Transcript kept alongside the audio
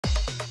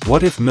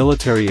What if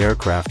military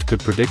aircraft could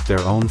predict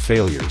their own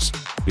failures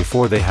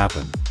before they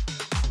happen?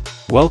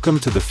 Welcome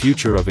to the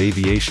future of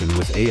aviation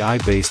with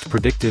AI-based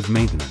predictive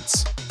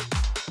maintenance.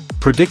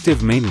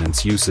 Predictive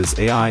maintenance uses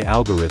AI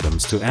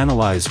algorithms to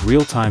analyze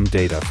real-time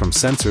data from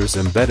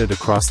sensors embedded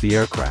across the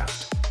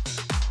aircraft.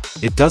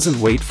 It doesn't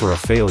wait for a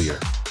failure,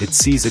 it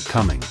sees it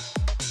coming.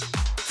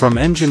 From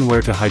engine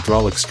wear to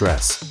hydraulic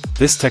stress,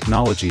 this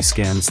technology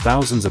scans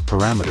thousands of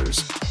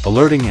parameters,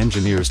 alerting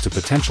engineers to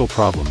potential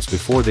problems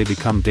before they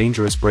become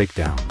dangerous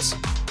breakdowns.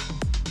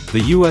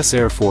 The U.S.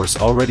 Air Force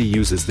already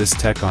uses this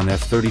tech on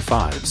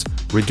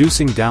F-35s,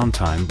 reducing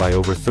downtime by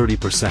over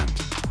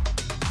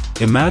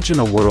 30%. Imagine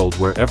a world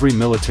where every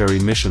military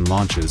mission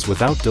launches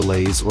without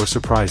delays or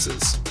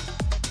surprises.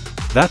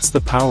 That's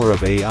the power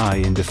of AI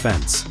in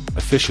defense,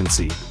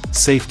 efficiency,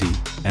 safety,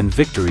 and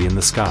victory in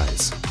the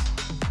skies.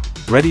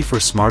 Ready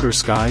for smarter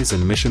skies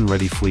and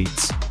mission-ready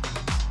fleets?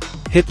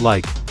 Hit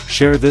like,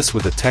 share this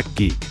with a tech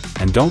geek,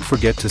 and don't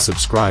forget to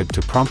subscribe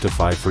to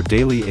PromptiFy for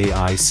daily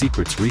AI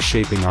secrets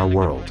reshaping our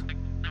world.